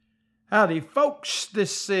Howdy, folks.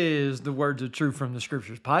 This is the Words of Truth from the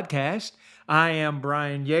Scriptures podcast. I am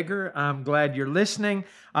Brian Yeager. I'm glad you're listening.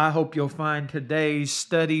 I hope you'll find today's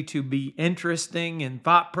study to be interesting and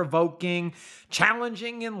thought-provoking,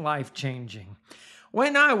 challenging, and life-changing.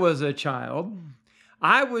 When I was a child,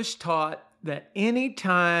 I was taught that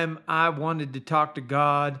anytime I wanted to talk to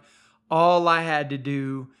God, all I had to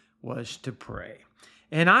do was to pray.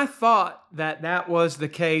 And I thought that that was the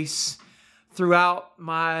case throughout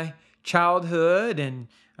my childhood and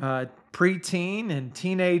preteen and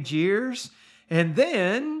teenage years. And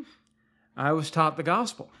then I was taught the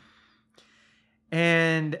gospel.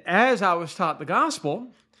 And as I was taught the gospel,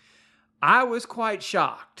 I was quite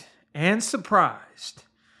shocked and surprised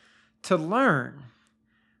to learn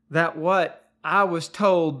that what I was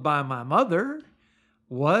told by my mother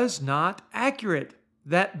was not accurate,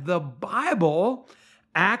 that the Bible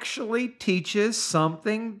actually teaches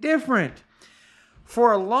something different.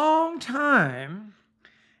 For a long time,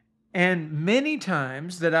 and many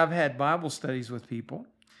times that I've had Bible studies with people,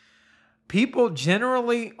 people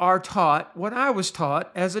generally are taught what I was taught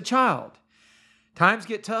as a child. Times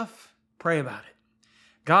get tough, pray about it.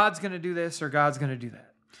 God's going to do this or God's going to do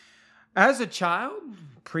that. As a child,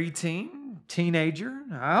 preteen, teenager,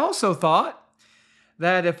 I also thought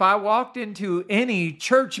that if I walked into any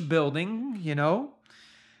church building,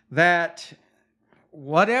 that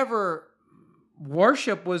whatever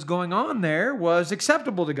worship was going on there was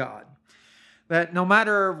acceptable to God. That no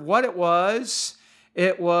matter what it was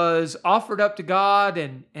offered up to God,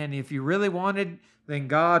 and if you really wanted, then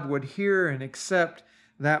God would hear and accept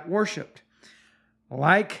that worship.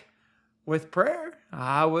 Like with prayer,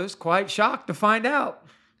 I was quite shocked to find out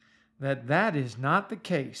that that is not the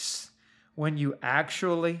case when you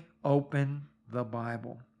actually open the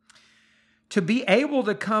Bible. To be able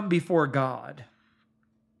to come before God,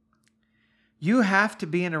 you have to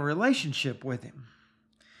be in a relationship with Him.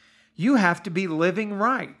 You have to be living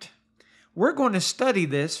right. We're going to study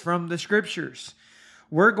this from the Scriptures.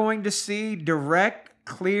 We're going to see direct,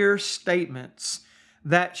 clear statements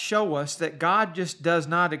that show us that God just does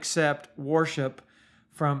not accept worship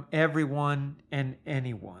from everyone and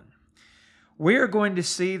anyone. We are going to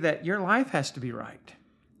see that your life has to be right.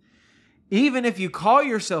 Even if you call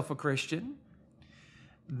yourself a Christian,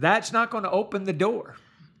 that's not going to open the door.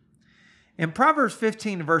 In Proverbs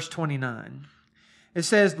 15, verse 29, it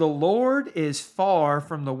says, "The Lord is far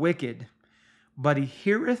from the wicked, but He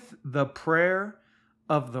heareth the prayer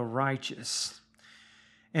of the righteous."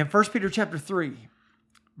 In 1 Peter chapter 3,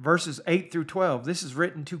 verses 8 through 12, this is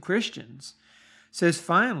written to Christians, says,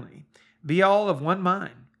 "Finally, be all of one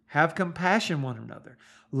mind, have compassion one another,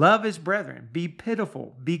 love as brethren, be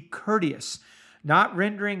pitiful, be courteous, not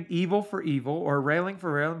rendering evil for evil or railing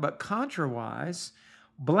for railing, but contrariwise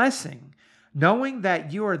blessing, knowing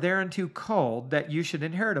that you are thereunto called, that you should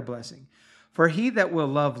inherit a blessing. For he that will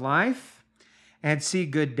love life and see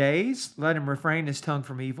good days, let him refrain his tongue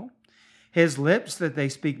from evil, his lips that they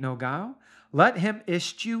speak no guile. Let him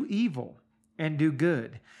eschew evil and do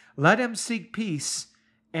good. Let him seek peace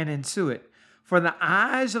and ensue it. For the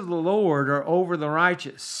eyes of the Lord are over the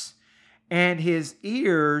righteous, and His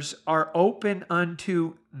ears are open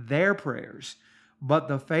unto their prayers. But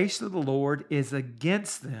the face of the Lord is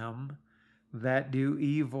against them that do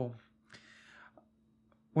evil."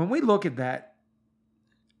 When we look at that,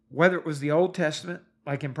 whether it was the Old Testament,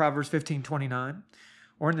 like in Proverbs 15:29,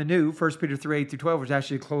 or in the New, 1 Peter 3, 8 through 12, which is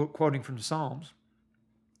actually quoting from the Psalms,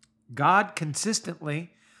 God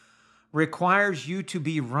consistently requires you to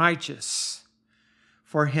be righteous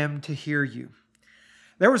for Him to hear you.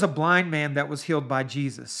 There was a blind man that was healed by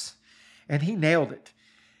Jesus, and he nailed it.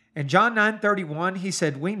 In John 9:31, He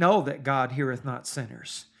said, "We know that God heareth not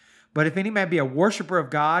sinners. But if any man be a worshiper of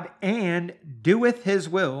God and doeth His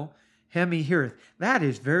will, him He heareth." That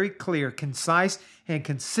is very clear, concise, and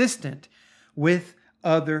consistent with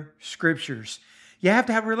other scriptures. You have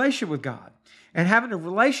to have a relationship with God. And having a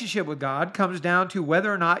relationship with God comes down to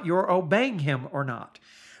whether or not you're obeying Him or not.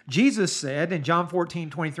 Jesus said in John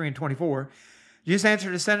 14:23 and 24, Jesus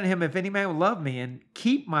answered and said unto him, "If any man will love me and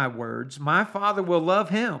keep my words, my Father will love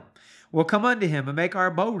him, will come unto him and make our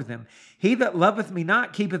abode with him. He that loveth me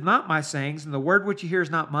not keepeth not my sayings, and the word which you hear is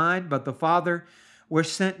not mine, but the Father which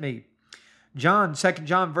sent me." 2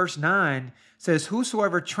 John verse 9 says,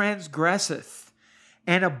 "Whosoever transgresseth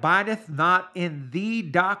and abideth not in the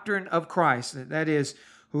doctrine of Christ," that is,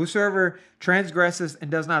 whosoever transgresses and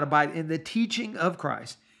does not abide in the teaching of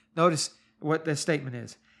Christ. Notice what the statement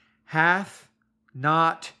is. "Hath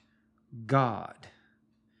not God.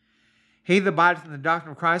 He that abideth in the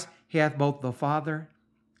doctrine of Christ, he hath both the Father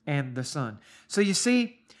and the Son." So you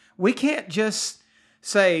see, we can't just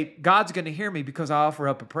say, God's going to hear me because I offer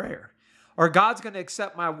up a prayer. Or God's going to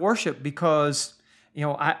accept my worship because,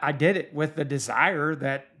 I did it with the desire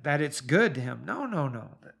that it's good to him. No.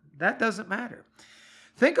 That doesn't matter.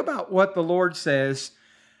 Think about what the Lord says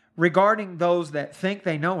regarding those that think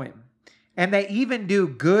they know him, and they even do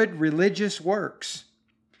good religious works.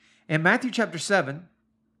 In Matthew chapter 7,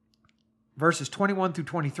 verses 21 through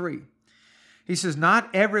 23, he says, "Not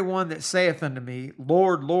everyone that saith unto me,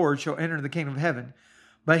 Lord, Lord, shall enter the kingdom of heaven,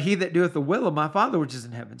 but he that doeth the will of my Father which is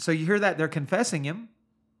in heaven." So you hear that? They're confessing him,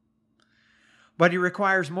 but he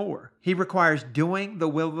requires more. He requires doing the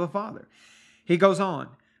will of the Father. He goes on,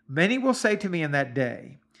 "Many will say to me in that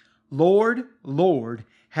day, Lord, Lord,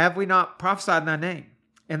 have we not prophesied in thy name?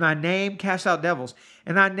 In thy name cast out devils,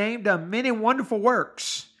 and thy name done many wonderful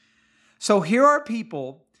works." So here are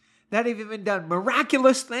people that have even done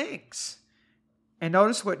miraculous things. And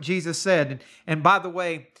notice what Jesus said. And by the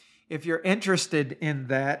way, if you're interested in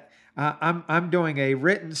that, I'm doing a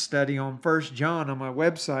written study on 1 John on my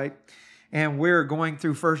website. And we're going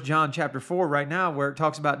through 1 John chapter 4 right now, where it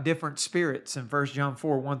talks about different spirits in 1 John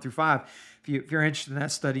 4, 1 through 5. If you're interested in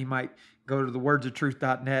that study, you might go to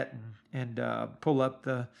thewordsofTruth.net and pull up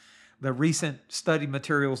the recent study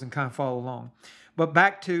materials and kind of follow along. But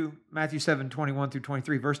back to Matthew 7, 21 through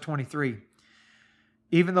 23, verse 23.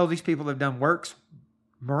 Even though these people have done works,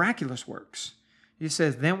 miraculous works, he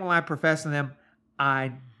says, "Then will I profess to them,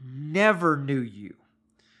 I never knew you.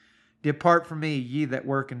 Depart from me, ye that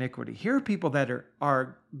work iniquity." Here are people that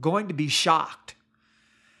are going to be shocked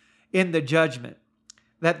in the judgment,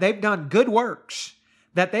 that they've done good works,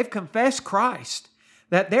 that they've confessed Christ,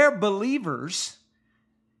 that they're believers,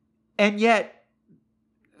 and yet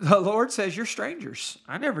the Lord says, "You're strangers.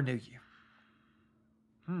 I never knew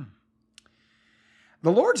you."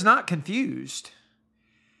 The Lord's not confused.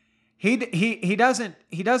 He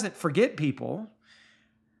doesn't forget people.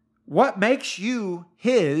 What makes you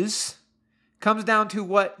his comes down to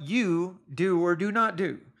what you do or do not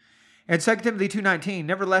do. In 2 Timothy 2:19,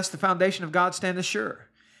 "Nevertheless, the foundation of God standeth sure,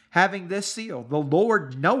 having this seal, the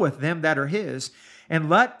Lord knoweth them that are his, and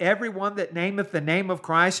let everyone that nameth the name of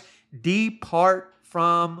Christ depart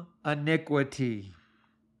from iniquity."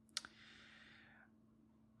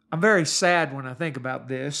 I'm very sad when I think about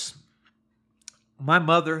this. My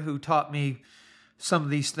mother, who taught me some of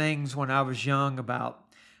these things when I was young about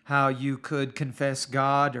how you could confess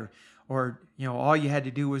God, or all you had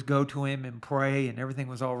to do was go to him and pray and everything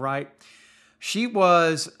was all right. She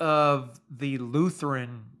was of the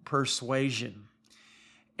Lutheran persuasion.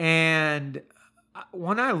 And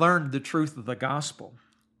when I learned the truth of the gospel,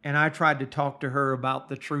 and I tried to talk to her about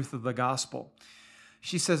the truth of the gospel,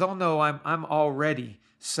 she says, "Oh no, I'm already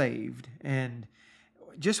saved," and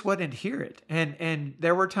just wouldn't hear it. And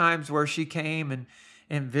there were times where she came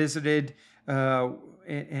and visited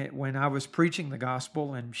when I was preaching the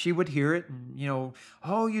gospel, and she would hear it, and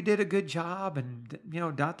 "Oh, you did a good job," and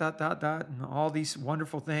and all these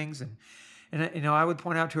wonderful things, and I would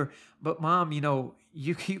point out to her, "But Mom,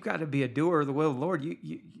 you got to be a doer of the will of the Lord.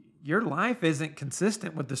 Your life isn't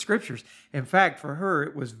consistent with the scriptures." In fact, for her,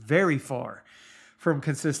 it was very far from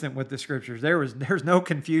consistent with the scriptures. There's no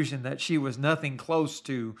confusion that she was nothing close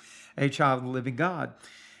to a child of the living God.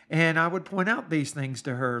 And I would point out these things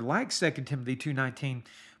to her, like 2 Timothy 2:19,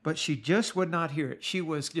 but she just would not hear it. She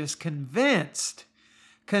was just convinced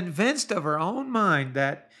of her own mind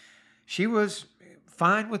that she was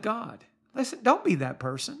fine with God. Listen, don't be that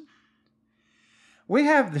person. We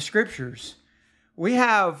have the scriptures. We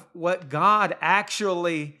have what God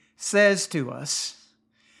actually says to us.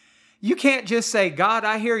 You can't just say, "God,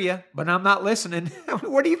 I hear you, but I'm not listening."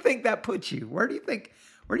 Where do you think that puts you? Where do you think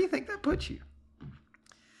that puts you?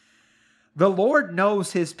 The Lord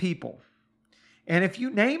knows his people. And if you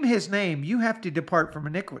name his name, you have to depart from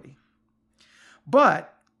iniquity.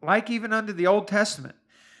 But, like even under the Old Testament,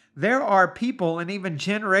 there are people and even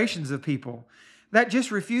generations of people that just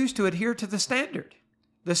refuse to adhere to the standard.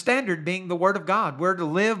 The standard being the word of God. We're to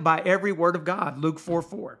live by every word of God, Luke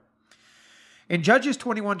 4:4. In Judges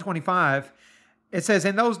 21:25, it says,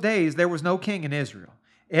 "In those days there was no king in Israel.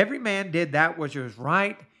 Every man did that which was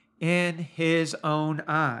right in his own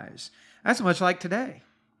eyes." That's much like today.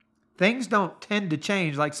 Things don't tend to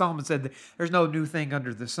change. Like Solomon said, there's no new thing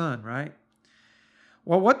under the sun, right?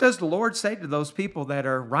 Well, what does the Lord say to those people that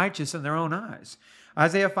are righteous in their own eyes?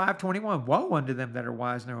 Isaiah 5:21, "Woe unto them that are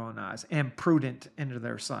wise in their own eyes and prudent in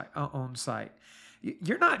their own sight."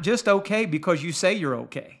 You're not just okay because you say you're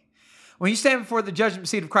okay. When you stand before the judgment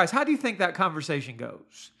seat of Christ, how do you think that conversation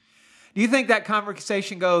goes? Do you think that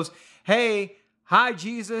conversation goes, "Hey, hi,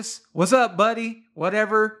 Jesus. What's up, buddy?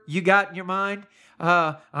 Whatever you got in your mind.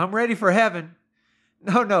 I'm ready for heaven."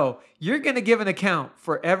 No. You're going to give an account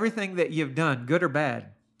for everything that you've done, good or bad.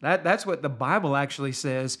 That's what the Bible actually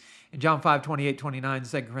says in John 5:28, 29,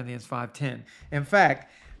 2 Corinthians 5:10. In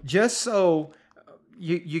fact, just so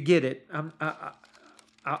you get it,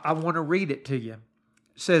 I want to read it to you.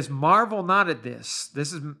 It says, marvel not at this.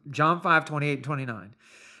 This is John 5:28 and 29.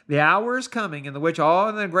 The hour is coming in the which all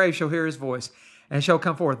in the grave shall hear his voice and shall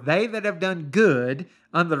come forth. They that have done good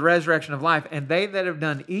unto the resurrection of life, and they that have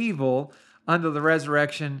done evil unto the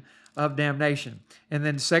resurrection of damnation. And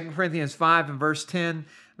then 2 Corinthians 5 and verse 10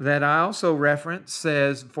 that I also reference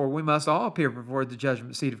says, for we must all appear before the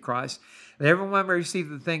judgment seat of Christ, that everyone may receive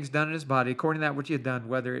the things done in his body according to that which he had done,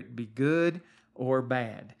 whether it be good or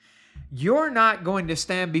bad. You're not going to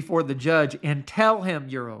stand before the judge and tell him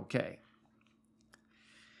you're okay.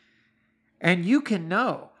 And you can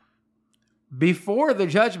know before the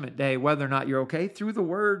judgment day whether or not you're okay through the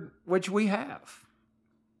word which we have.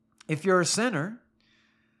 If you're a sinner,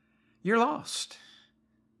 you're lost.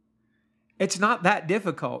 It's not that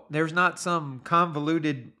difficult. There's not some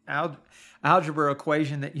convoluted algebra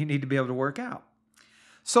equation that you need to be able to work out.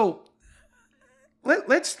 So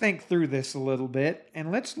let's think through this a little bit,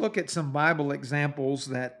 and let's look at some Bible examples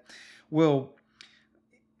that will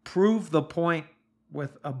prove the point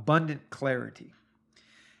with abundant clarity.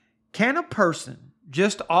 Can a person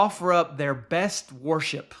just offer up their best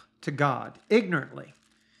worship to God ignorantly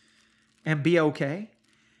and be okay?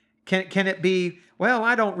 Can it be, well,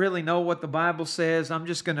 I don't really know what the Bible says. I'm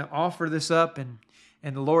just going to offer this up and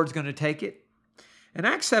the Lord's going to take it? In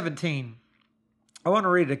Acts 17, I want to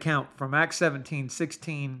read an account from Acts 17,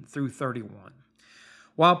 16 through 31.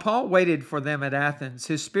 While Paul waited for them at Athens,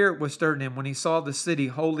 his spirit was stirred in him when he saw the city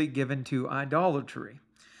wholly given to idolatry.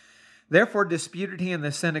 Therefore disputed he in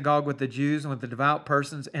the synagogue with the Jews and with the devout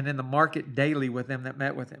persons, and in the market daily with them that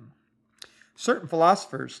met with him. Certain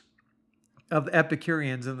philosophers of the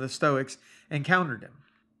Epicureans and the Stoics encountered him.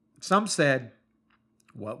 Some said,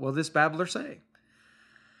 what will this babbler say?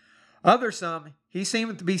 Other some, he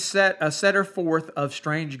seemed to be a setter forth of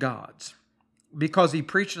strange gods, because he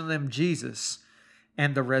preached unto them Jesus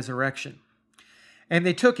and the resurrection. And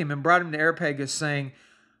they took him and brought him to Areopagus, saying,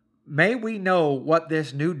 may we know what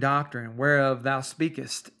this new doctrine whereof thou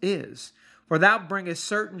speakest is? For thou bringest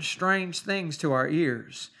certain strange things to our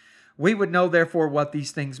ears. We would know therefore what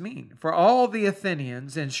these things mean. For all the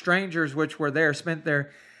Athenians and strangers which were there spent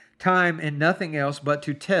their time in nothing else but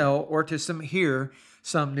to tell or to hear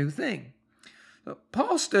some new thing.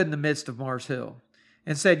 Paul stood in the midst of Mars Hill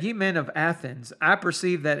and said, ye men of Athens, I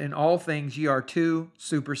perceive that in all things ye are too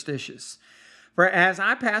superstitious. For as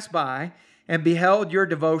I passed by and beheld your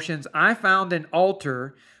devotions, I found an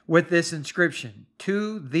altar with this inscription,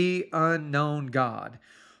 to the unknown God.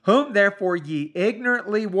 Whom therefore ye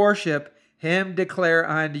ignorantly worship, him declare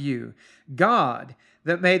I unto you. God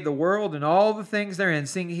that made the world and all the things therein,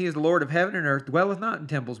 seeing he is the Lord of heaven and earth, dwelleth not in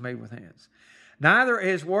temples made with hands. Neither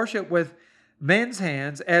is worship with men's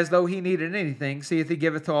hands, as though he needed anything, seeth he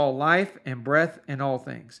giveth to all life and breath and all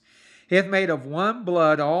things. He hath made of one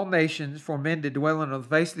blood all nations for men to dwell on the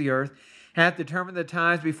face of the earth, hath determined the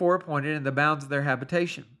times before appointed and the bounds of their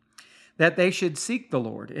habitation, that they should seek the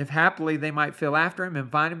Lord, if haply they might feel after him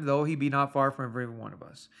and find him, though he be not far from every one of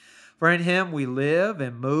us. For in him we live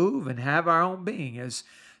and move and have our own being, as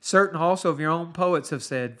certain also of your own poets have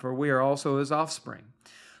said, for we are also his offspring.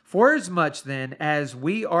 Forasmuch then as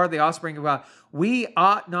we are the offspring of God, we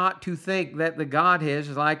ought not to think that the Godhead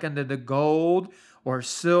is like unto the gold or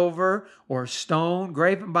silver or stone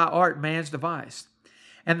graven by art man's device.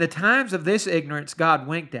 And the times of this ignorance God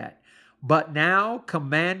winked at, but now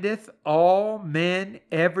commandeth all men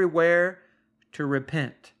everywhere to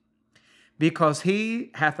repent, because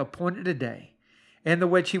he hath appointed a day in the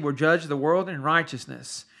which he will judge the world in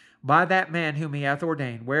righteousness by that man whom he hath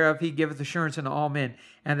ordained, whereof he giveth assurance unto all men,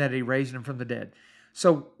 and that he raised him from the dead.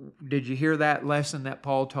 So, did you hear that lesson that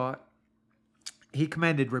Paul taught? He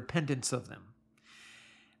commanded repentance of them.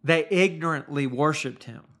 They ignorantly worshiped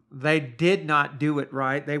him. They did not do it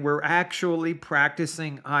right. They were actually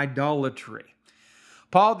practicing idolatry.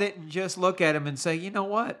 Paul didn't just look at him and say, you know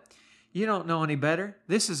what? You don't know any better.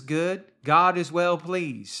 This is good. God is well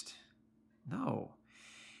pleased. No.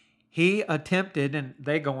 He attempted, and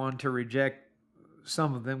they go on to reject,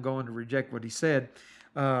 some of them go on to reject what he said.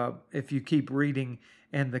 If you keep reading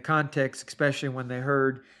in the context, especially when they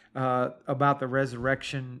heard about the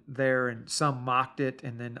resurrection there, and some mocked it,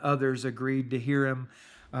 and then others agreed to hear him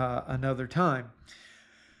another time.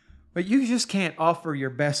 But you just can't offer your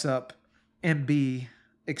best up and be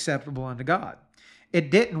acceptable unto God. It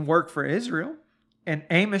didn't work for Israel. In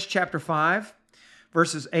Amos chapter 5,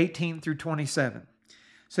 verses 18 through 27,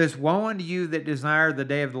 says, woe unto you that desire the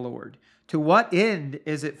day of the Lord. To what end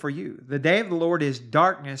is it for you? The day of the Lord is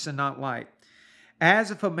darkness and not light.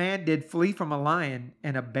 As if a man did flee from a lion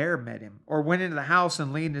and a bear met him, or went into the house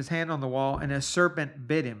and leaned his hand on the wall and a serpent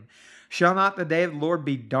bit him. Shall not the day of the Lord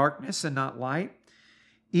be darkness and not light?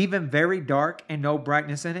 Even very dark and no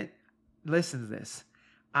brightness in it? Listen to this.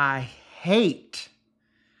 I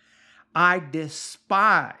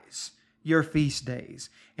despise your feast days,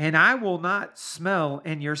 and I will not smell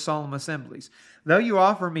in your solemn assemblies. Though you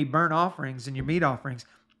offer me burnt offerings and your meat offerings,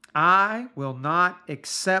 I will not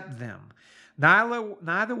accept them.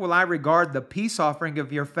 Neither will I regard the peace offering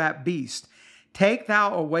of your fat beast. Take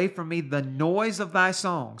thou away from me the noise of thy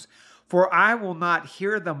songs, for I will not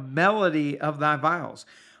hear the melody of thy viols.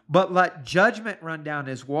 But let judgment run down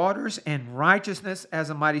as waters, and righteousness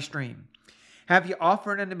as a mighty stream. Have you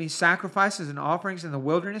offered unto me sacrifices and offerings in the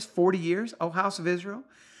wilderness 40 years, O house of Israel?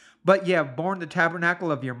 But ye have borne the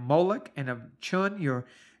tabernacle of your Moloch, and of Chun,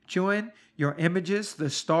 your images, the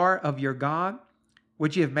star of your God,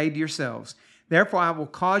 which ye have made to yourselves. Therefore I will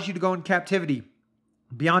cause you to go in captivity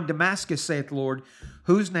beyond Damascus, saith the Lord,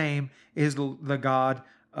 whose name is the God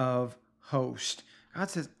of hosts. God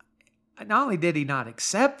says, not only did he not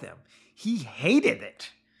accept them, he hated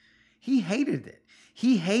it. He hated it.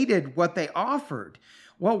 He hated what they offered.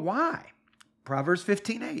 Well, why? Proverbs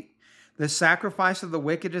 15:8. The sacrifice of the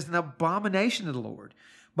wicked is an abomination to the Lord,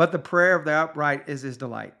 but the prayer of the upright is his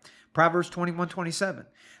delight. Proverbs 21:27.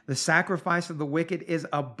 The sacrifice of the wicked is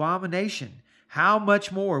abomination. How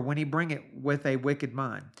much more when he bring it with a wicked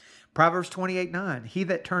mind? Proverbs 28:9. He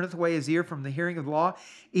that turneth away his ear from the hearing of the law,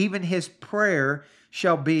 even his prayer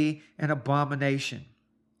shall be an abomination.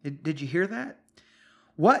 Did you hear that?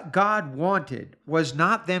 What God wanted was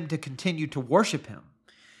not them to continue to worship him.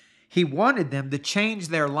 He wanted them to change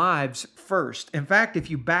their lives first. In fact, if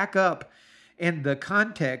you back up in the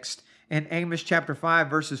context in Amos chapter 5,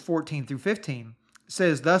 verses 14 through 15, it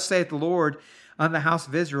says, Thus saith the Lord unto the house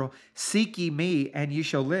of Israel, Seek ye me, and ye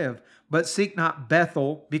shall live. But seek not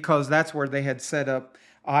Bethel, because that's where they had set up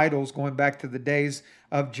idols going back to the days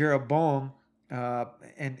of Jeroboam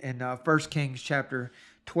in 1 Kings chapter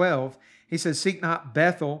 12. He says, Seek not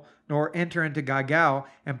Bethel, nor enter into Gilgal,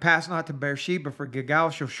 and pass not to Beersheba, for Gilgal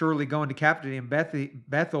shall surely go into captivity, and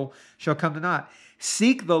Bethel shall come to naught.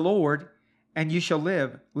 Seek the Lord, and you shall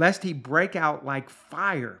live, lest he break out like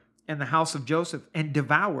fire in the house of Joseph, and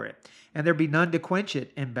devour it, and there be none to quench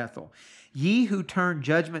it in Bethel. Ye who turn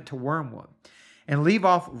judgment to wormwood, and leave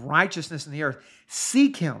off righteousness in the earth,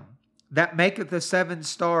 seek him that maketh the 7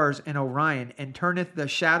 stars in Orion, and turneth the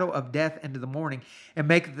shadow of death into the morning, and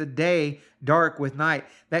maketh the day dark with night,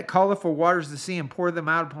 that calleth for waters of the sea, and poureth them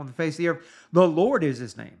out upon the face of the earth. The Lord is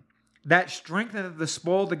his name, that strengtheneth the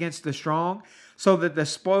spoiled against the strong, so that the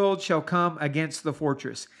spoiled shall come against the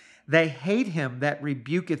fortress. They hate him that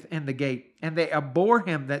rebuketh in the gate, and they abhor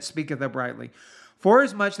him that speaketh uprightly.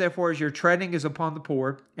 Forasmuch therefore as your treading is upon the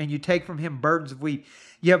poor, and you take from him burdens of wheat,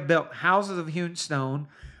 ye have built houses of hewn stone,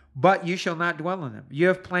 but you shall not dwell in them. You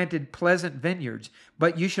have planted pleasant vineyards,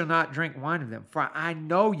 but you shall not drink wine of them. For I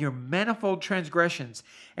know your manifold transgressions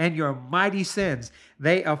and your mighty sins.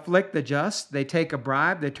 They afflict the just, they take a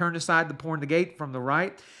bribe, they turn aside the poor in the gate from the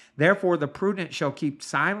right. Therefore the prudent shall keep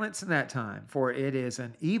silence in that time, for it is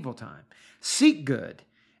an evil time. Seek good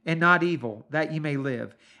and not evil, that ye may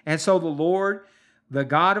live. And so the Lord, the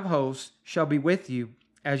God of hosts, shall be with you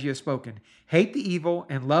as you have spoken. Hate the evil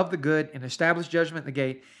and love the good, and establish judgment in the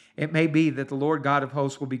gate. It may be that the Lord God of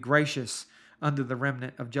hosts will be gracious unto the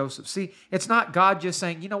remnant of Joseph. See, it's not God just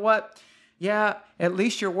saying, you know what? Yeah, at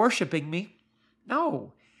least you're worshiping me.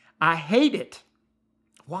 No, I hate it.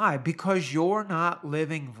 Why? Because you're not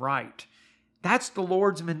living right. That's the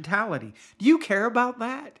Lord's mentality. Do you care about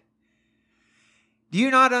that? Do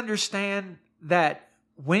you not understand that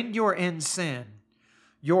when you're in sin,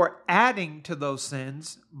 you're adding to those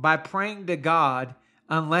sins by praying to God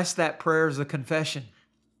unless that prayer is a confession?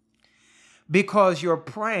 Because you're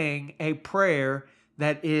praying a prayer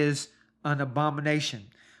that is an abomination,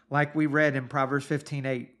 like we read in Proverbs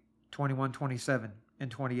 15:8, 21:27,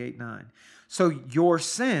 and 28:9. So your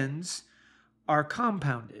sins are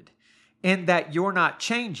compounded in that you're not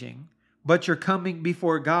changing, but you're coming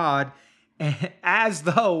before God as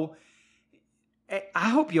though, I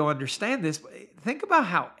hope you'll understand this. Think about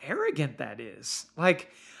how arrogant that is.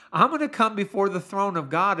 Like, I'm going to come before the throne of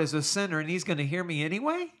God as a sinner, and he's going to hear me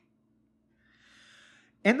anyway?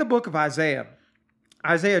 In the book of Isaiah,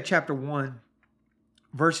 Isaiah chapter 1,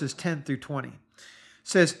 verses 10 through 20,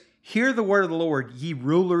 says, Hear the word of the Lord, ye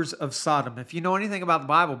rulers of Sodom. If you know anything about the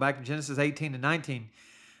Bible, back in Genesis 18 and 19,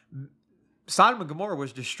 Sodom and Gomorrah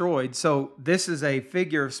was destroyed. So this is a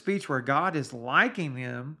figure of speech where God is likening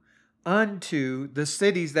them unto the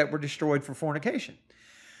cities that were destroyed for fornication.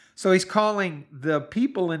 So he's calling the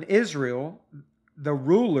people in Israel, the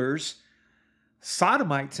rulers,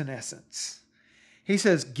 sodomites in essence. He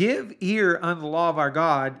says, give ear unto the law of our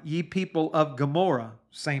God, ye people of Gomorrah.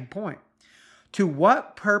 Same point. To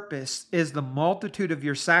what purpose is the multitude of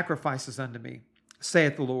your sacrifices unto me,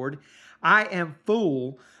 saith the Lord? I am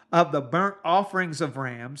full of the burnt offerings of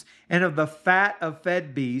rams and of the fat of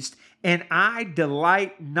fed beasts, and I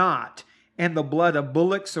delight not in the blood of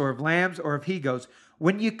bullocks or of lambs or of he-goats.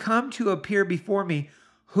 When you come to appear before me,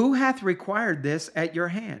 who hath required this at your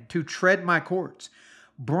hand, to tread my courts?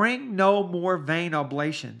 Bring no more vain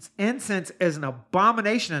oblations. Incense is an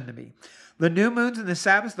abomination unto me. The new moons and the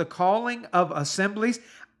Sabbaths, the calling of assemblies,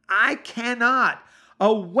 I cannot.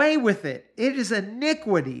 Away with it. It is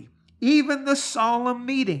iniquity. Even the solemn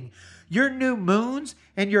meeting. Your new moons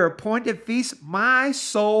and your appointed feasts, my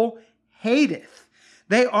soul hateth.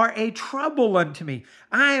 They are a trouble unto me.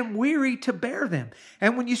 I am weary to bear them.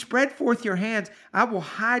 And when you spread forth your hands, I will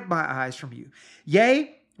hide my eyes from you.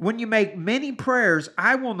 Yea, when you make many prayers,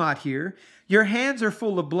 I will not hear. Your hands are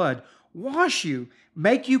full of blood. Wash you,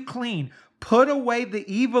 make you clean. Put away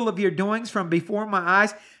the evil of your doings from before my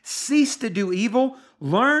eyes. Cease to do evil.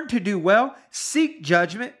 Learn to do well. Seek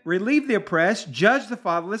judgment. Relieve the oppressed. Judge the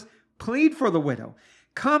fatherless. Plead for the widow.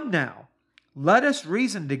 Come now, let us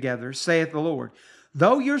reason together, saith the Lord.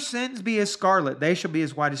 Though your sins be as scarlet, they shall be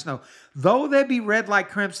as white as snow. Though they be red like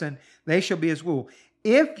crimson, they shall be as wool.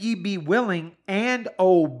 If ye be willing and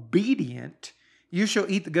obedient, you shall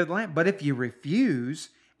eat the good land. But if you refuse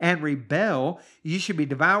and rebel, you shall be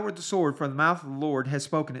devoured with the sword, for the mouth of the Lord has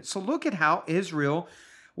spoken it. So look at how Israel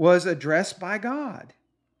was addressed by God.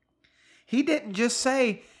 He didn't just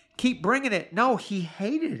say, keep bringing it. No, he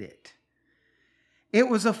hated it. It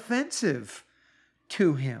was offensive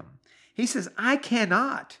to him. He says, I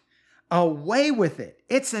cannot. Away with it.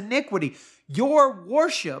 It's iniquity. Your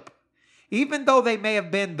worship, even though they may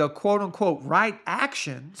have been the quote unquote right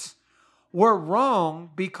actions, were wrong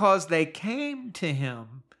because they came to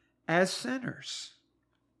him as sinners.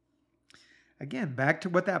 Again, back to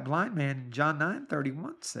what that blind man in John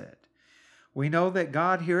 9:31 said. We know that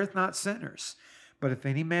God heareth not sinners, but if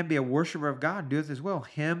any man be a worshiper of God, doeth his will,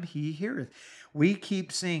 him he heareth. We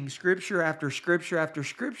keep seeing scripture after scripture after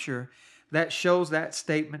scripture that shows that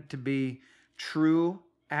statement to be true,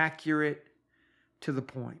 accurate, to the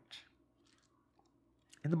point.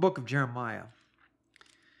 In the book of Jeremiah,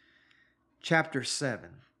 chapter 7,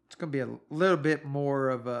 it's going to be a little bit more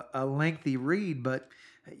of a lengthy read, but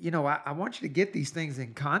I want you to get these things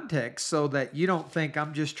in context so that you don't think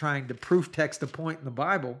I'm just trying to proof text a point in the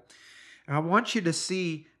Bible. And I want you to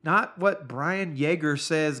see not what Brian Yeager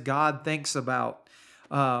says God thinks about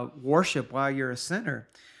worship while you're a sinner.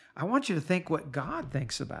 I want you to think what God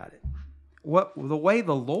thinks about it. The way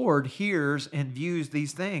the Lord hears and views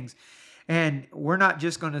these things. And we're not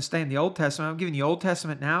just going to stay in the Old Testament. I'm giving you Old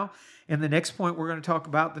Testament now. And the next point, we're going to talk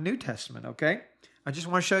about the New Testament, okay? I just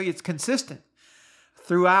want to show you it's consistent.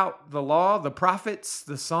 Throughout the law, the prophets,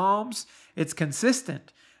 the Psalms, it's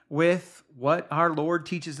consistent with what our Lord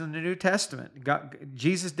teaches in the New Testament.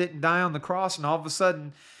 Jesus didn't die on the cross and all of a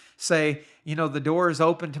sudden say, the door is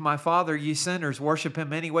open to my Father, ye sinners, worship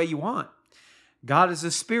him any way you want. God is a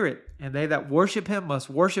spirit, and they that worship him must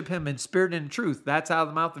worship him in spirit and in truth. That's out of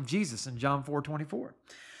the mouth of Jesus in John 4:24.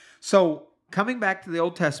 So coming back to the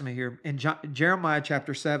Old Testament here in Jeremiah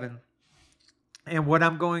chapter 7, and what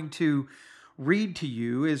I'm going to read to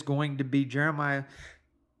you is going to be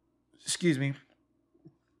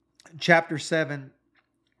chapter 7,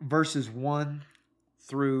 verses 1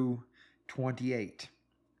 through 28.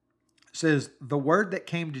 It says, the word that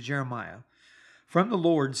came to Jeremiah from the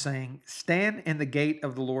Lord, saying, stand in the gate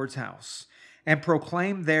of the Lord's house, and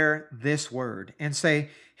proclaim there this word, and say,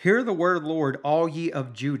 hear the word of the Lord, all ye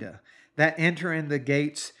of Judah, that enter in the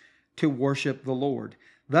gates to worship the Lord.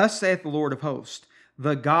 Thus saith the Lord of hosts,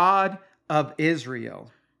 the God of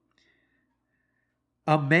Israel,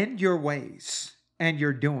 amend your ways and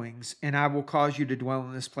your doings, and I will cause you to dwell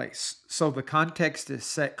in this place. So the context is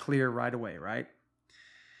set clear right away, right?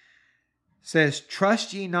 It says,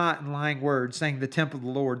 trust ye not in lying words, saying the temple of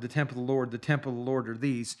the Lord, the temple of the Lord, the temple of the Lord are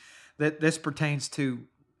these. That this pertains to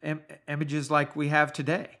images like we have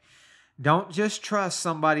today. Don't just trust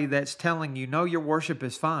somebody that's telling you, no, your worship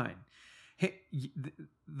is fine.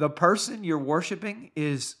 The person you're worshiping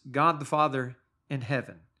is God the Father in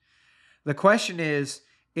heaven. The question is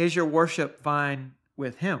your worship fine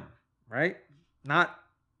with him, right? Not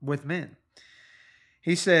with men.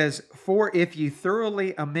 He says, for if you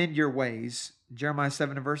thoroughly amend your ways, Jeremiah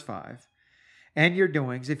 7 and verse 5, and your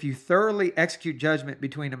doings, if you thoroughly execute judgment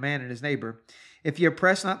between a man and his neighbor, if you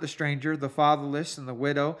oppress not the stranger, the fatherless, and the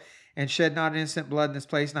widow, and shed not innocent blood in this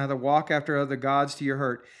place, neither walk after other gods to your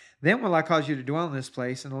hurt, then will I cause you to dwell in this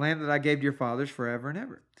place, in the land that I gave to your fathers forever and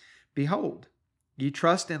ever. Behold, ye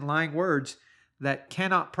trust in lying words that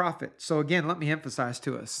cannot profit. So again, let me emphasize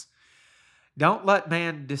to us, don't let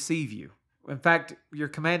man deceive you. In fact, you're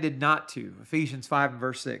commanded not to. Ephesians 5 and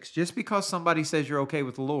verse 6. Just because somebody says you're okay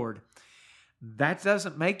with the Lord, that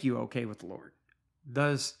doesn't make you okay with the Lord.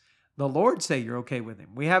 Does the Lord say you're okay with him?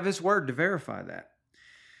 We have his word to verify that.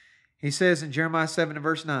 He says in Jeremiah 7 and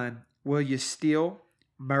verse 9, will you steal,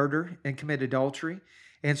 murder, and commit adultery,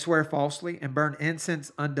 and swear falsely, and burn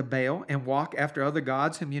incense unto Baal, and walk after other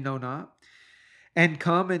gods whom you know not? And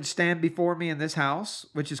come and stand before me in this house,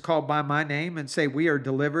 which is called by my name, and say, we are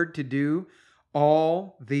delivered to do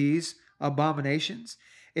all these abominations?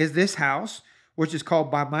 Is this house, which is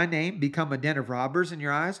called by my name, become a den of robbers in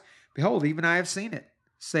your eyes? Behold, even I have seen it,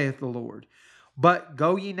 saith the Lord. But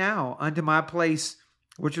go ye now unto my place,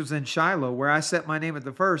 which was in Shiloh, where I set my name at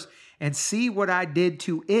the first, and see what I did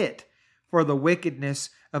to it for the wickedness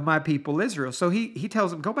of my people Israel. So he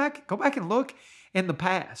tells them, go back and look in the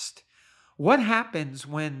past. What happens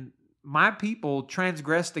when my people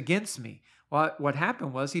transgressed against me? Well, what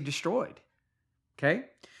happened was he destroyed. Okay?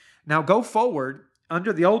 Now go forward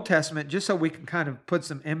under the Old Testament, just so we can kind of put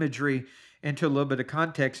some imagery into a little bit of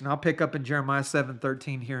context, and I'll pick up in Jeremiah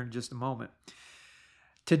 7:13 here in just a moment.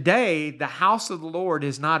 Today, the house of the Lord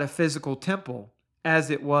is not a physical temple as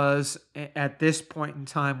it was at this point in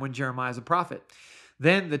time when Jeremiah is a prophet.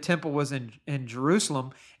 Then the temple was in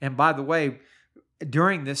Jerusalem, and by the way,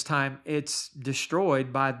 during this time, it's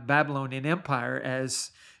destroyed by the Babylonian Empire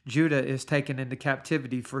as Judah is taken into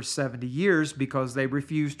captivity for 70 years because they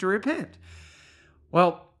refused to repent.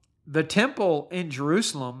 Well, the temple in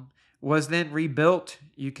Jerusalem was then rebuilt.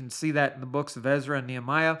 You can see that in the books of Ezra and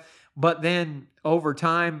Nehemiah, but then over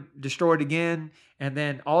time destroyed again. And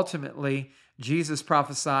then ultimately, Jesus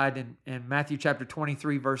prophesied in Matthew chapter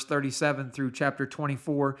 23, verse 37 through chapter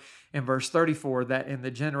 24 and verse 34, that in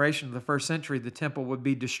the generation of the first century, the temple would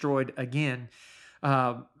be destroyed again.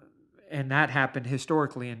 And that happened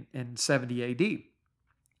historically in 70 AD.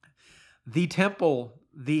 The temple,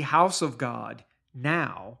 the house of God,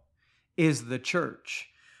 now is the church.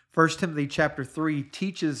 1 Timothy chapter 3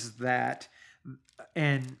 teaches that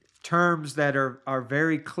in terms that are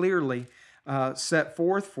very clearly set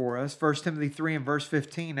forth for us. 1 Timothy 3 and verse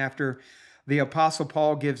 15, after the Apostle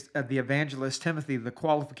Paul gives the evangelist Timothy the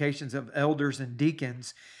qualifications of elders and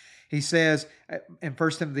deacons, he says in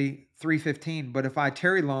 1 Timothy 3:15, but if I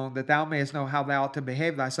tarry long, that thou mayest know how thou ought to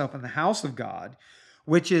behave thyself in the house of God,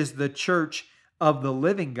 which is the church of the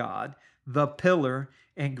living God, the pillar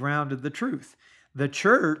and ground of the truth. The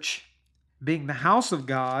church, being the house of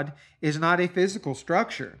God, is not a physical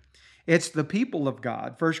structure. It's the people of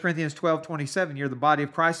God. 1 Corinthians 12:27, you're the body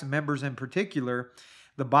of Christ, and members in particular.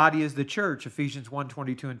 The body is the church, Ephesians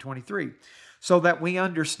 1:22 and 23. So that we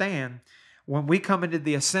understand when we come into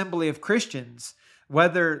the assembly of Christians,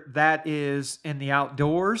 whether that is in the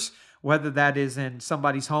outdoors, whether that is in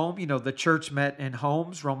somebody's home, the church met in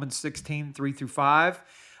homes, Romans 16, 3 through 5,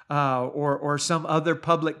 or some other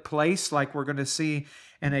public place like we're going to see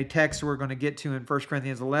in a text we're going to get to in 1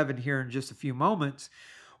 Corinthians 11 here in just a few moments.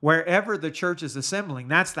 Wherever the church is assembling,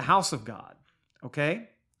 that's the house of God, okay?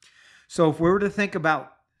 So if we were to think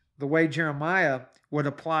about the way Jeremiah would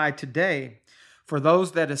apply today for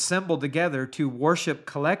those that assemble together to worship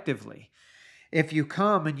collectively, if you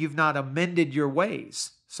come and you've not amended your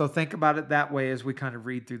ways, so think about it that way as we kind of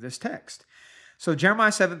read through this text. So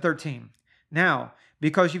Jeremiah 7:13, now,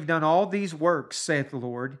 because you've done all these works, saith the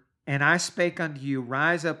Lord, and I spake unto you,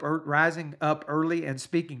 rising up early and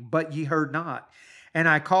speaking, but ye heard not. And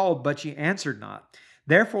I called, but ye answered not.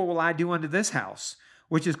 Therefore will I do unto this house,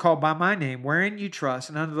 which is called by my name, wherein you trust,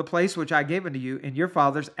 and unto the place which I gave unto you and your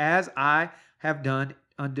fathers, as I have done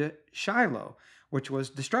unto Shiloh, which was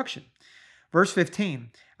destruction. Verse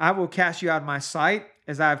 15, I will cast you out of my sight,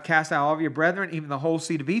 as I have cast out all of your brethren, even the whole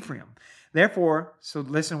seed of Ephraim. Therefore, so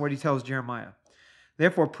listen what he tells Jeremiah.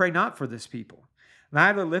 Therefore pray not for this people,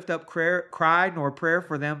 neither lift up cry nor prayer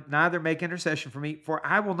for them, neither make intercession for me, for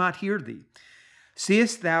I will not hear thee.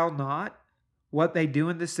 Seest thou not what they do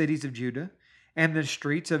in the cities of Judah and the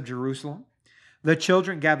streets of Jerusalem? The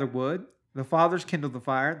children gather wood, the fathers kindle the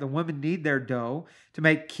fire, the women knead their dough to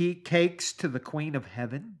make cakes to the queen of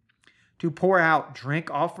heaven, to pour out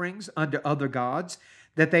drink offerings unto other gods,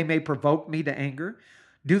 that they may provoke me to anger,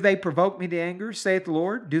 Do they provoke me to anger, saith the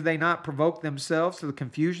Lord? Do they not provoke themselves to the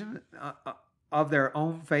confusion of their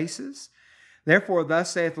own faces? Therefore,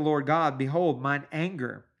 thus saith the Lord God, behold, mine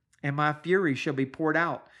anger and my fury shall be poured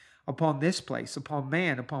out upon this place, upon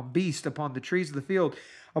man, upon beast, upon the trees of the field,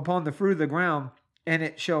 upon the fruit of the ground, and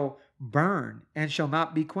it shall burn and shall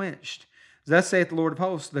not be quenched. Thus saith the Lord of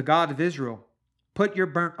hosts, the God of Israel, put your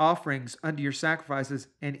burnt offerings unto your sacrifices,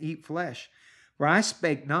 and eat flesh. For I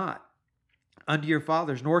spake not unto your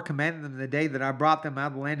fathers, nor commanded them the day that I brought them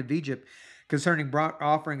out of the land of Egypt concerning burnt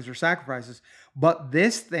offerings or sacrifices. But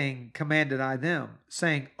this thing commanded I them,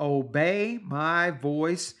 saying, obey my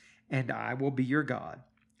voice, and I will be your God,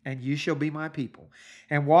 and you shall be my people,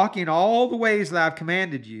 and walk in all the ways that I've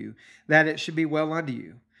commanded you, that it should be well unto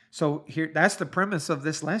you. So here, that's the premise of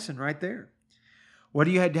this lesson right there. What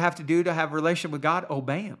do you have to do to have a relationship with God?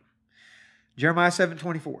 Obey Him. Jeremiah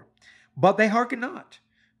 7:24. But they hearkened not,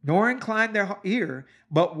 nor inclined their ear,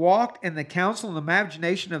 but walked in the counsel and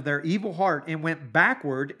imagination of their evil heart, and went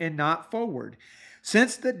backward and not forward.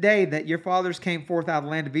 Since the day that your fathers came forth out of the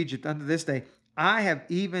land of Egypt unto this day, I have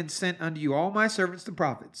even sent unto you all my servants the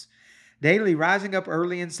prophets, daily rising up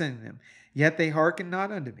early and sending them. Yet they hearkened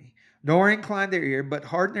not unto me, nor inclined their ear, but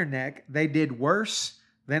hardened their neck. They did worse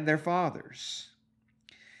than their fathers.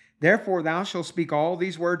 Therefore thou shalt speak all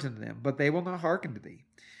these words unto them, but they will not hearken to thee.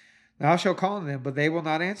 Thou shalt call on them, but they will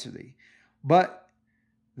not answer thee. But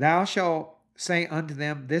thou shalt say unto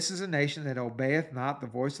them, this is a nation that obeyeth not the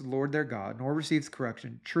voice of the Lord their God, nor receiveth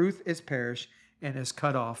correction. Truth is perished and is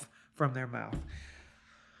cut off from their mouth.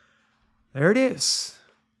 There it is.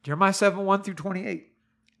 Jeremiah 7:1-28.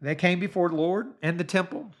 They came before the Lord in the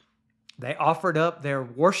temple. They offered up their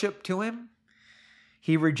worship to Him.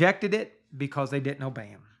 He rejected it because they didn't obey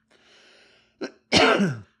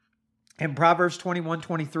Him. In Proverbs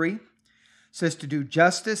 21:23 says to do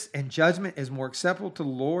justice and judgment is more acceptable to the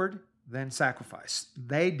Lord than sacrifice.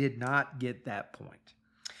 They did not get that point.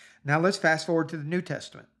 Now let's fast forward to the New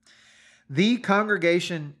Testament. The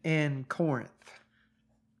congregation in Corinth.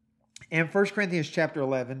 In 1 Corinthians chapter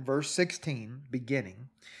 11, verse 16, beginning,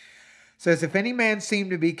 says, if any man seem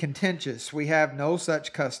to be contentious, we have no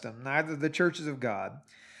such custom, neither the churches of God.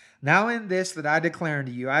 Now in this that I declare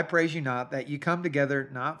unto you, I praise you not, that you come together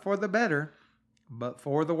not for the better, but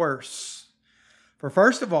for the worse. For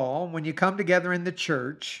first of all, when you come together in the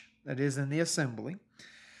church, that is in the assembly,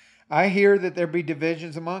 I hear that there be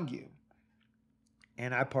divisions among you,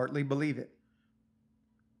 and I partly believe it.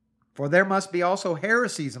 For there must be also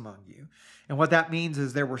heresies among you. And what that means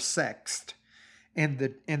is there were sects in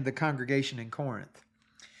the congregation in Corinth.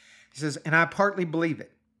 He says, and I partly believe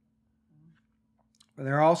it. But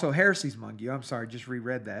there are also heresies among you. I'm sorry, just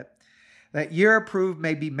reread that. That your approved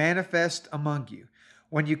may be manifest among you.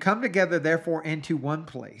 When you come together, therefore, into one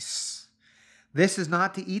place, this is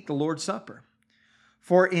not to eat the Lord's Supper.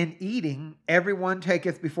 For in eating, everyone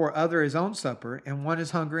taketh before other his own supper, and one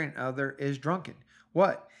is hungry and other is drunken.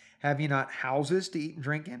 What? Have ye not houses to eat and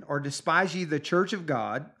drink in? Or despise ye the church of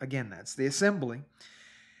God? Again, that's the assembly.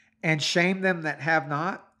 And shame them that have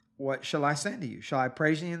not? What shall I say to you? Shall I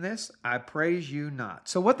praise you in this? I praise you not.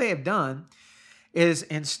 So what they have done is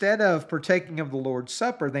instead of partaking of the Lord's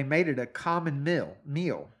Supper, they made it a common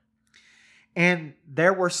meal. And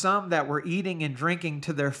there were some that were eating and drinking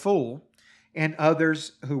to their full, and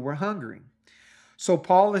others who were hungry. So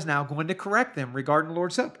Paul is now going to correct them regarding the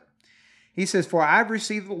Lord's Supper. He says, for I have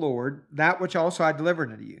received the Lord, that which also I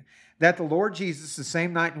delivered unto you, that the Lord Jesus, the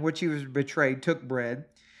same night in which he was betrayed, took bread.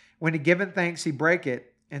 When he had given thanks, he brake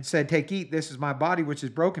it, and said, take, eat, this is my body which is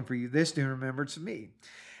broken for you. This do in remembrance of me.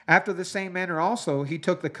 After the same manner also, he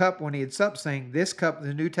took the cup when he had supped, saying, this cup is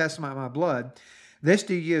the New Testament of my blood. This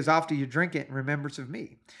do ye as often as you drink it in remembrance of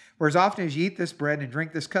me. For as often as you eat this bread and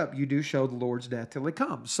drink this cup, you do show the Lord's death till he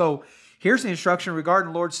comes. So here's the instruction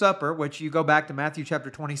regarding the Lord's Supper, which you go back to Matthew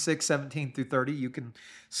chapter 26, 17-30. You can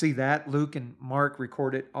see that. Luke and Mark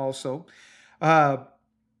record it also.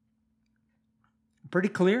 Pretty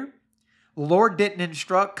clear. The Lord didn't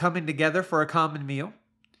instruct coming together for a common meal.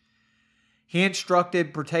 He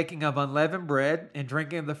instructed partaking of unleavened bread and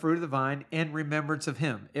drinking of the fruit of the vine in remembrance of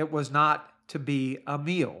him. It was not to be a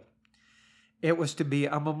meal. It was to be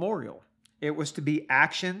a memorial. It was to be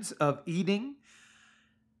actions of eating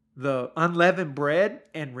the unleavened bread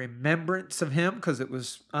in remembrance of him, because it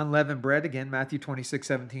was unleavened bread. Again, Matthew 26,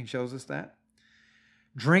 17 shows us that.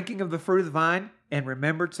 Drinking of the fruit of the vine in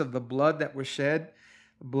remembrance of the blood that was shed,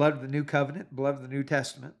 the blood of the new covenant, blood of the New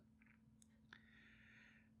Testament.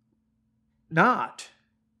 Not,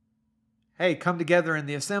 hey, come together in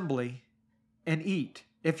the assembly and eat.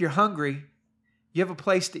 If you're hungry, you have a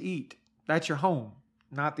place to eat. That's your home,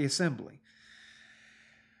 not the assembly.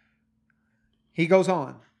 He goes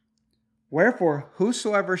on. Wherefore,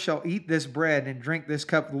 whosoever shall eat this bread and drink this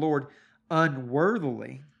cup of the Lord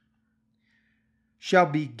unworthily shall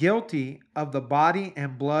be guilty of the body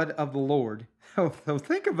and blood of the Lord. So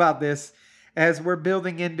think about this as we're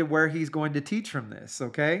building into where he's going to teach from this,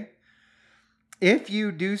 okay? If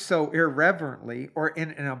you do so irreverently or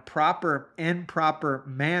in a improper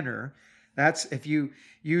manner, that's if you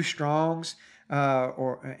use Strong's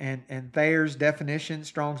and Thayer's definition,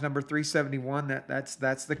 Strong's number 371.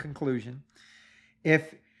 That's the conclusion.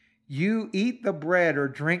 If you eat the bread or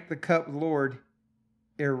drink the cup of the Lord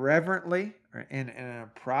irreverently or in a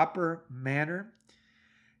proper manner,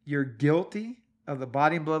 you're guilty of the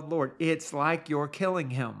body and blood of the Lord. It's like you're killing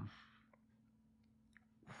him.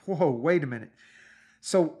 Whoa, wait a minute.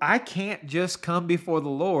 So I can't just come before the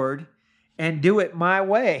Lord and do it my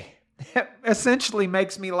way. That essentially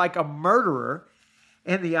makes me like a murderer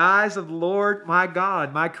in the eyes of the Lord, my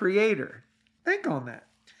God, my Creator. Think on that.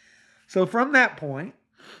 So from that point,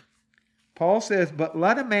 Paul says, but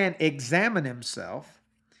let a man examine himself,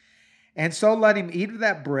 and so let him eat of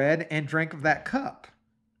that bread and drink of that cup.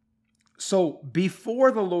 So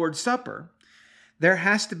before the Lord's Supper, there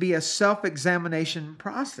has to be a self-examination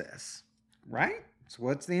process, right? So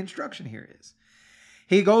what's the instruction here is.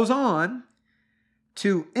 He goes on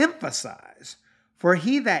to emphasize, for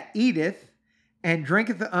he that eateth and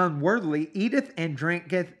drinketh unworthily eateth and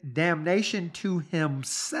drinketh damnation to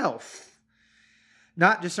himself,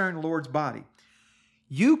 not discerning the Lord's body.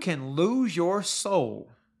 You can lose your soul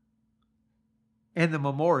in the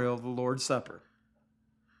memorial of the Lord's Supper.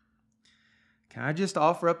 Can I just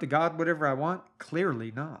offer up to God whatever I want?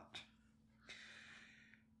 Clearly not.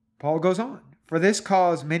 Paul goes on. For this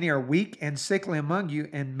cause many are weak and sickly among you,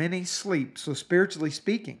 and many sleep. So spiritually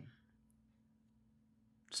speaking,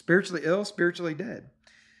 spiritually ill, spiritually dead.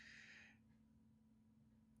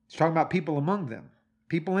 It's talking about people among them,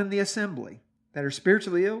 people in the assembly that are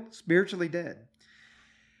spiritually ill, spiritually dead.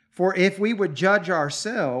 For if we would judge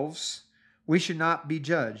ourselves, we should not be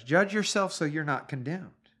judged. Judge yourself so you're not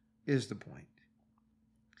condemned, is the point.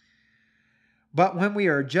 But when we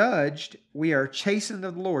are judged, we are chastened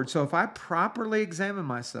of the Lord. So if I properly examine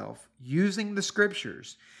myself using the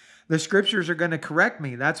Scriptures are going to correct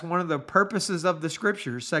me. That's one of the purposes of the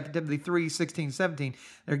Scriptures. 2 Timothy 3, 16, 17.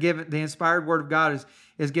 They're given, the inspired Word of God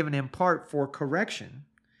is given in part for correction.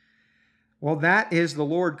 Well, that is the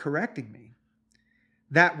Lord correcting me.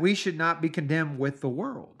 That we should not be condemned with the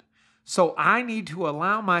world. So I need to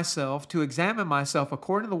allow myself to examine myself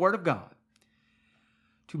according to the Word of God,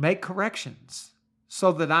 to make corrections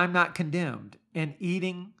so that I'm not condemned in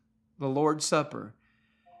eating the Lord's Supper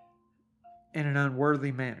in an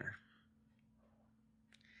unworthy manner.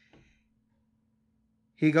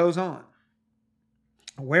 He goes on.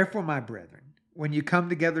 Wherefore, my brethren, when you come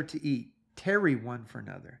together to eat, tarry one for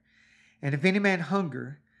another. And if any man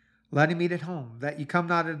hunger, let him eat at home, that you come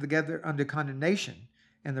not together under condemnation,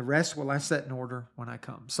 and the rest will I set in order when I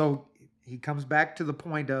come. So he comes back to the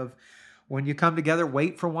point of, when you come together,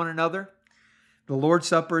 wait for one another. The Lord's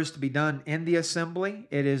Supper is to be done in the assembly.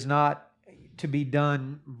 It is not to be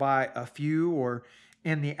done by a few or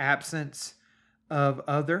in the absence of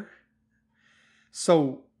other.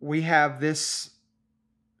 So we have this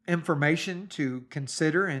information to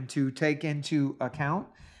consider and to take into account.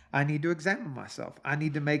 I need to examine myself. I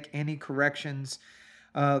need to make any corrections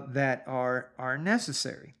that are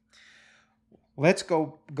necessary. Let's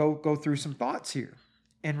go through some thoughts here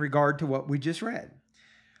in regard to what we just read.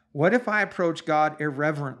 What if I approach God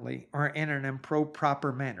irreverently or in an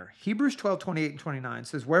improper manner? Hebrews 12, 28 and 29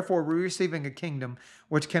 says, wherefore we're receiving a kingdom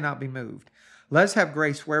which cannot be moved. Let us have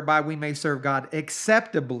grace whereby we may serve God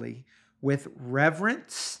acceptably with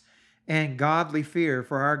reverence and godly fear,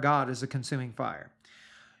 for our God is a consuming fire.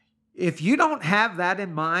 If you don't have that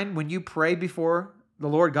in mind when you pray before the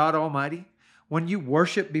Lord God Almighty, when you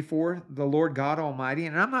worship before the Lord God Almighty,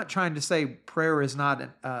 and I'm not trying to say prayer is not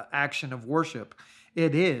an action of worship.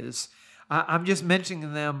 It is. I'm just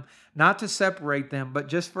mentioning them not to separate them, but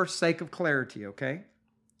just for sake of clarity, okay?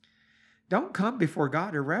 Don't come before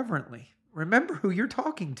God irreverently. Remember who you're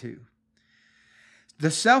talking to. The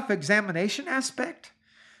self-examination aspect,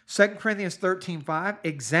 2 Corinthians 13:5,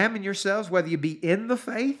 examine yourselves whether you be in the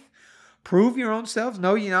faith. Prove your own selves.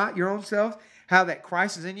 Know ye not your own selves, how that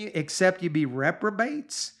Christ is in you, except you be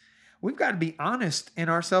reprobates. We've got to be honest in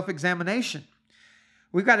our self-examination.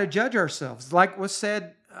 We've got to judge ourselves. Like was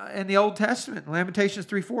said in the Old Testament, Lamentations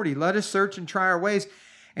 3:40, let us search and try our ways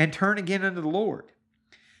and turn again unto the Lord.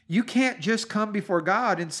 You can't just come before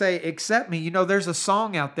God and say, accept me. You know, there's a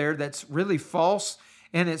song out there that's really false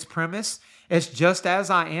in its premise. It's just as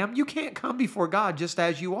I am. You can't come before God just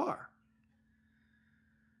as you are.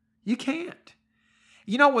 You can't.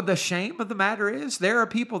 You know what the shame of the matter is? There are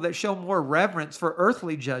people that show more reverence for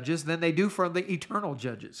earthly judges than they do for the eternal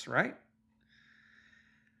judges, right?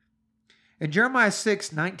 In Jeremiah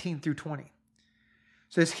 6, 19 through 20, it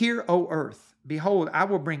says, "Hear, O earth, behold, I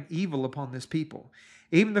will bring evil upon this people,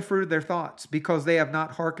 even the fruit of their thoughts, because they have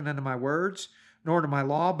not hearkened unto my words, nor to my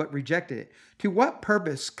law, but rejected it. To what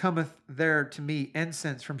purpose cometh there to me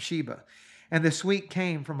incense from Sheba, and the sweet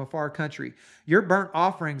cane from a far country? Your burnt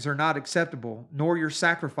offerings are not acceptable, nor your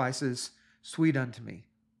sacrifices sweet unto me."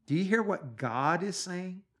 Do you hear what God is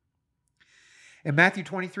saying? In Matthew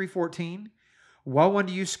 23:14, "Woe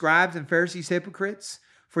unto you, scribes and Pharisees, hypocrites!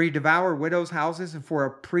 For you devour widows' houses, and for a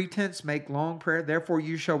pretense make long prayer. Therefore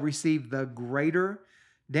you shall receive the greater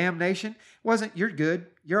damnation." It wasn't, you're good,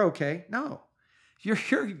 you're okay. No,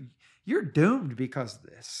 you're doomed because of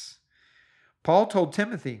this. Paul told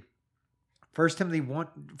Timothy, 1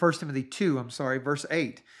 Timothy 2, verse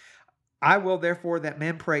 8, "I will therefore that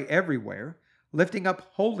men pray everywhere, lifting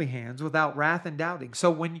up holy hands without wrath and doubting." So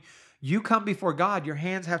when you come before God, your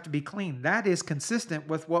hands have to be clean. That is consistent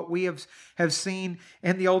with what we have seen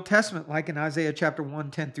in the Old Testament, like in Isaiah chapter 1,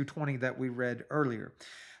 10 through 20 that we read earlier.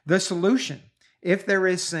 The solution, if there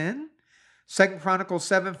is sin, 2 Chronicles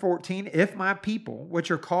 7:14, "If my people, which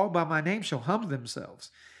are called by my name, shall humble themselves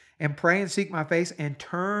and pray and seek my face and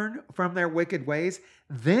turn from their wicked ways,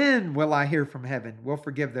 then will I hear from heaven, will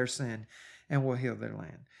forgive their sin, and will heal their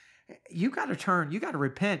land." You got to turn, you got to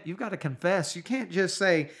repent, you got to confess. You can't just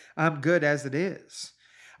say, "I'm good as it is."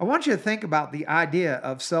 I want you to think about the idea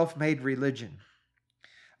of self-made religion,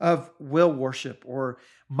 of will worship or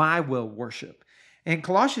my will worship. In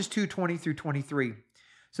Colossians 2:20 through 23, it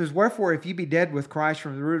says, "Wherefore, if ye be dead with Christ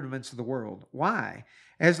from the rudiments of the world, why,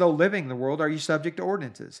 as though living in the world, are you subject to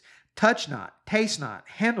ordinances? Touch not, taste not,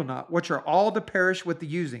 handle not, which are all to perish with the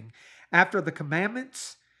using, after the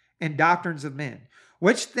commandments and doctrines of men,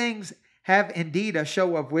 which things have indeed a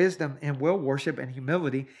show of wisdom and will worship and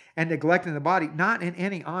humility, and neglecting the body, not in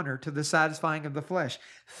any honor to the satisfying of the flesh."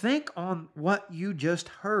 Think on what you just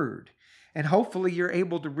heard. And hopefully you're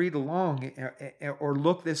able to read along or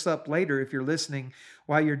look this up later if you're listening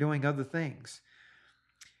while you're doing other things.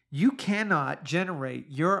 You cannot generate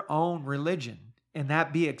your own religion and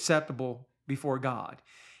that be acceptable before God.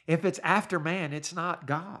 If it's after man, it's not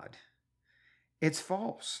God. It's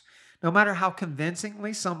false. No matter how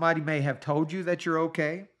convincingly somebody may have told you that you're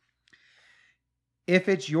okay, if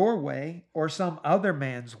it's your way or some other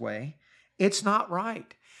man's way, it's not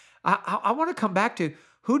right. I want to come back to,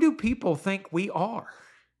 who do people think we are?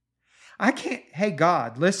 I can't, hey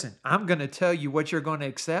God, listen, I'm going to tell you what you're going to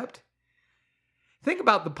accept. Think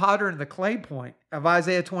about the potter and the clay point of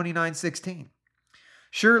Isaiah 29:16.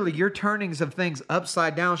 "Surely your turnings of things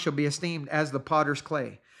upside down shall be esteemed as the potter's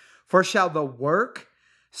clay. For shall the work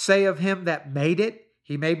say of him that made it,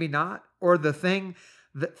 he made me not? Or the thing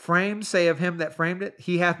that framed say of him that framed it,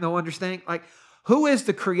 he hath no understanding?" Like, who is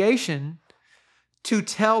the creation to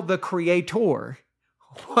tell the creator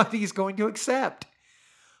what he's going to accept?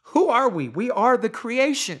 Who are we? We are the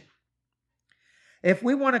creation. If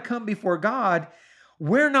we want to come before God,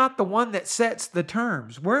 we're not the one that sets the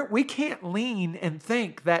terms. We can't lean and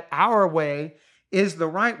think that our way is the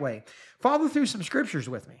right way. Follow through some scriptures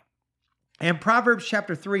with me. And Proverbs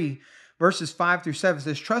chapter 3, verses 5 through 7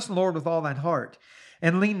 says, "Trust in the Lord with all thine heart,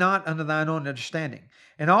 and lean not unto thine own understanding.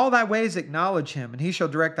 In all thy ways acknowledge him, and he shall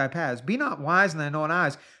direct thy paths. Be not wise in thine own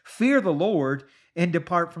eyes. Fear the Lord, and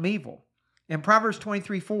depart from evil." In Proverbs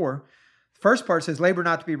 23:4, the first part says, "Labor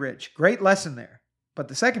not to be rich." Great lesson there. But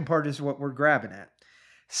the second part is what we're grabbing at.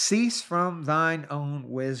 "Cease from thine own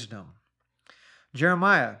wisdom."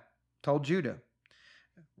 Jeremiah told Judah,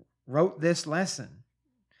 wrote this lesson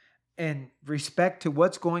in respect to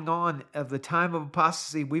what's going on of the time of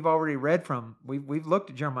apostasy we've already read from. We've looked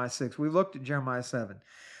at Jeremiah 6. We've looked at Jeremiah 7.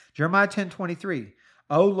 Jeremiah 10:23.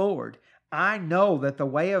 "O Lord, I know that the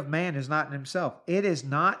way of man is not in himself. It is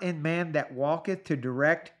not in man that walketh to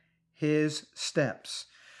direct his steps."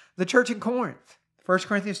 The church in Corinth, 1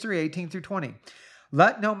 Corinthians 3, 18 through 20.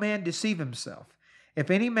 "Let no man deceive himself. If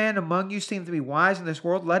any man among you seem to be wise in this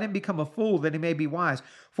world, let him become a fool that he may be wise.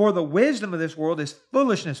 For the wisdom of this world is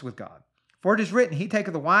foolishness with God. For it is written, He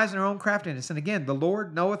taketh the wise in their own craftiness. And again, the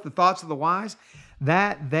Lord knoweth the thoughts of the wise,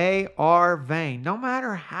 that they are vain." No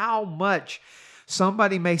matter how much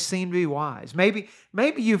somebody may seem to be wise. Maybe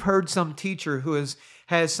you've heard some teacher who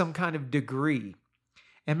has some kind of degree.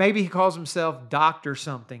 And maybe he calls himself Dr.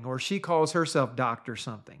 something, or she calls herself Dr.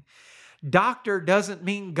 something. Doctor doesn't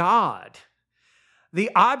mean God.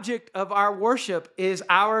 The object of our worship is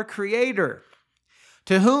our Creator.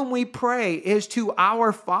 To whom we pray is to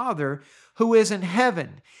our Father who is in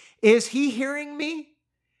heaven. Is he hearing me?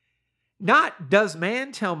 Not does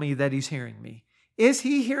man tell me that he's hearing me. Is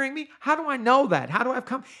he hearing me? How do I know that? How do I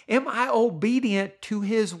come? Am I obedient to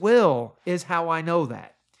his will is how I know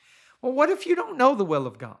that. Well, what if you don't know the will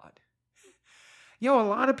of God? You know, a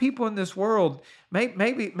lot of people in this world,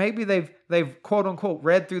 maybe they've quote unquote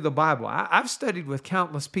read through the Bible. I've studied with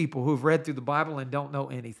countless people who've read through the Bible and don't know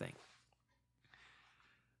anything.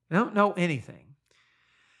 They don't know anything.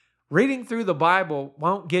 Reading through the Bible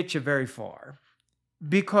won't get you very far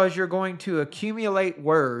because you're going to accumulate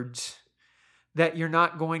words that you're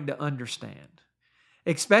not going to understand,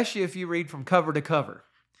 especially if you read from cover to cover.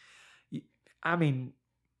 I mean,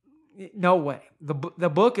 no way. The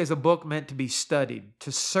book is a book meant to be studied,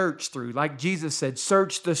 to search through. Like Jesus said,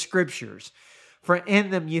 search the scriptures. For in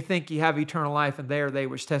them you think you have eternal life, and they are they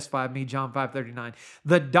which testify of me, John 5:39.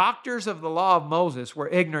 The doctors of the law of Moses were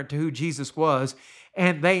ignorant to who Jesus was,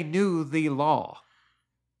 and they knew the law.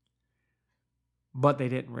 But they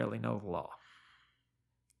didn't really know the law.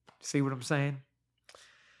 See what I'm saying?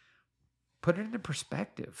 Put it into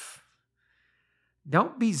perspective.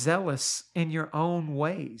 Don't be zealous in your own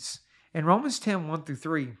ways. In Romans 10,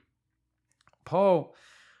 1-3, Paul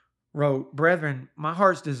wrote, "Brethren, my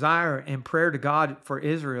heart's desire and prayer to God for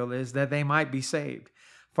Israel is that they might be saved.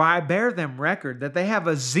 For I bear them record that they have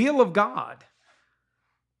a zeal of God,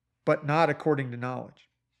 but not according to knowledge.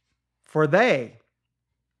 For they,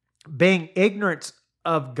 being ignorant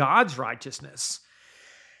of God's righteousness,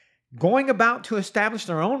 going about to establish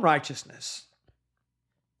their own righteousness,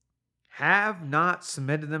 have not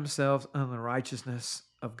submitted themselves unto the righteousness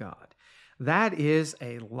of God." That is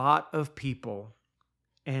a lot of people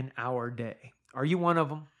in our day. Are you one of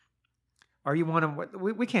them? Are you one of them?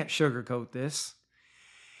 We can't sugarcoat this.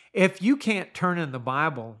 If you can't turn in the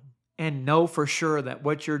Bible and know for sure that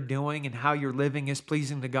what you're doing and how you're living is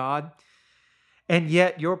pleasing to God, and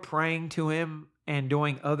yet you're praying to Him and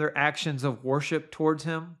doing other actions of worship towards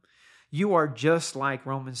Him, you are just like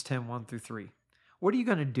Romans 10, 1-3. What are you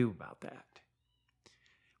going to do about that?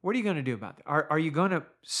 What are you going to do about that? Are you going to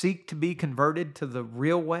seek to be converted to the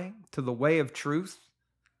real way, to the way of truth?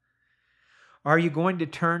 Are you going to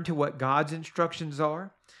turn to what God's instructions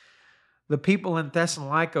are? The people in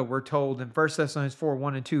Thessalonica were told in 1 Thessalonians 4,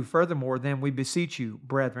 1-2, "Furthermore, then we beseech you,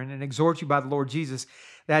 brethren, and exhort you by the Lord Jesus,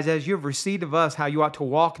 that as you have received of us how you ought to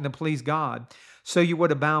walk and to please God, so you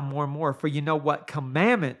would abound more and more. For you know what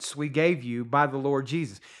commandments we gave you by the Lord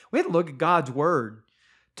Jesus." We have to look at God's word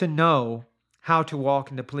to know how to walk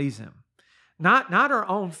and to please Him. Not our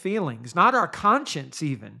own feelings, not our conscience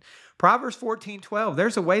even. Proverbs 14:12,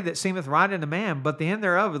 "There's a way that seemeth right unto man, but the end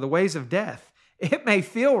thereof are the ways of death." It may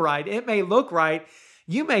feel right. It may look right.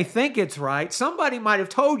 You may think it's right. Somebody might have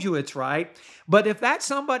told you it's right. But if that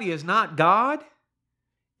somebody is not God,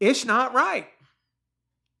 it's not right.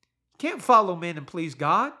 Can't follow men and please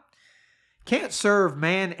God. Can't serve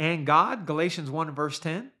man and God. Galatians 1 verse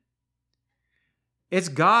 10. It's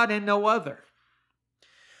God and no other.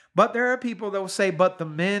 But there are people that will say, but the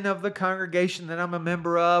men of the congregation that I'm a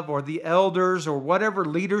member of, or the elders, or whatever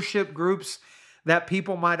leadership groups that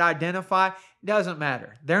people might identify, doesn't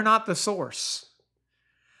matter. They're not the source.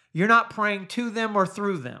 You're not praying to them or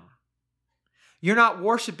through them. You're not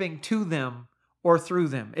worshiping to them or through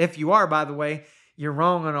them. If you are, by the way, you're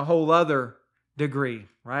wrong on a whole other degree,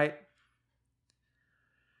 right?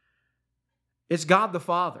 It's God the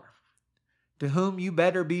Father, to whom you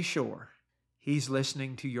better be sure He's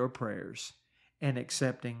listening to your prayers and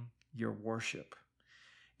accepting your worship.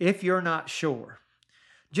 If you're not sure,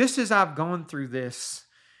 just as I've gone through this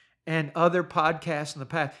and other podcasts in the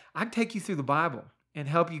past, I can take you through the Bible and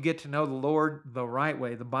help you get to know the Lord the right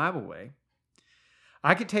way, the Bible way.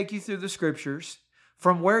 I can take you through the scriptures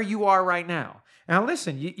from where you are right now. Now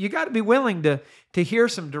listen, you got to be willing to hear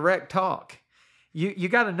some direct talk. You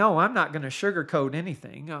got to know I'm not going to sugarcoat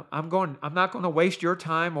anything. I'm not going to waste your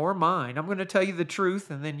time or mine. I'm going to tell you the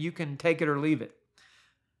truth, and then you can take it or leave it,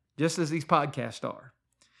 just as these podcasts are.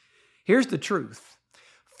 Here's the truth.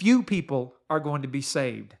 Few people are going to be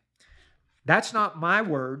saved. That's not my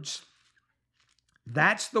words.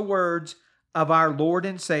 That's the words of our Lord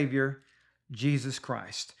and Savior, Jesus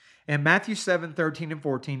Christ. In Matthew 7, 13 and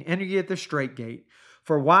 14, "Enter ye at the strait gate.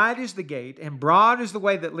 For wide is the gate, and broad is the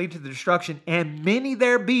way that leads to the destruction, and many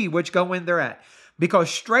there be which go in thereat. Because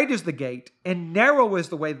strait is the gate, and narrow is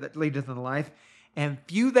the way that leadeth unto life, and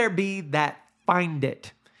few there be that find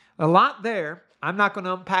it." A lot there. I'm not going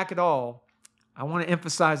to unpack it all. I want to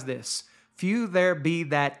emphasize this. Few there be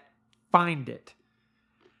that find it.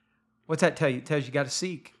 What's that tell you? It tells you got to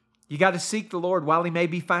seek. You got to seek the Lord while He may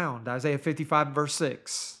be found. Isaiah 55 verse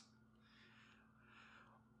 6.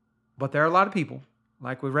 But there are a lot of people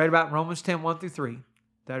like we read about in Romans 10, 1 through 3,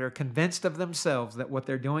 that are convinced of themselves that what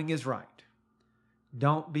they're doing is right.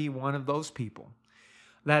 Don't be one of those people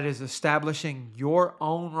that is establishing your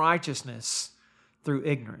own righteousness through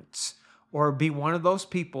ignorance, or be one of those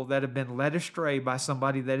people that have been led astray by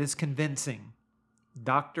somebody that is convincing.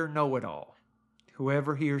 Dr. Know-it-all,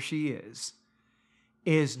 whoever he or she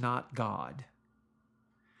is not God.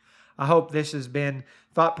 I hope this has been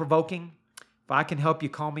thought-provoking. If I can help you,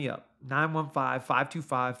 call me up,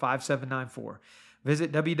 915-525-5794.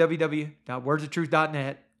 Visit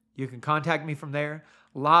www.wordsoftruth.net. You can contact me from there.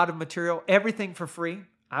 A lot of material, everything for free.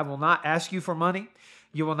 I will not ask you for money.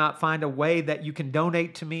 You will not find a way that you can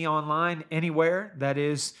donate to me online anywhere that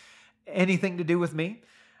is anything to do with me.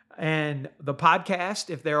 And the podcast,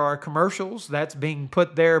 if there are commercials, that's being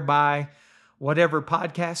put there by whatever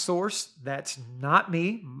podcast source. That's not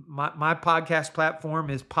me. My podcast platform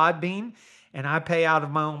is Podbean, and I pay out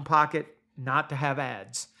of my own pocket not to have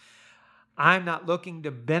ads. I'm not looking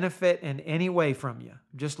to benefit in any way from you.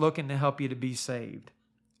 I'm just looking to help you to be saved.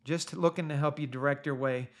 Just looking to help you direct your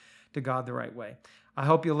way to God the right way. I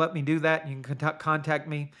hope you'll let me do that. You can contact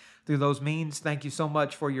me through those means. Thank you so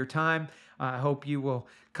much for your time. I hope you will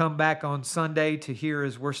come back on Sunday to hear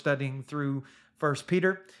as we're studying through 1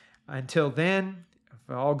 Peter. Until then, if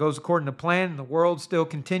it all goes according to plan and the world still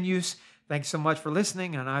continues, thanks so much for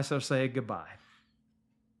listening, and I so say goodbye.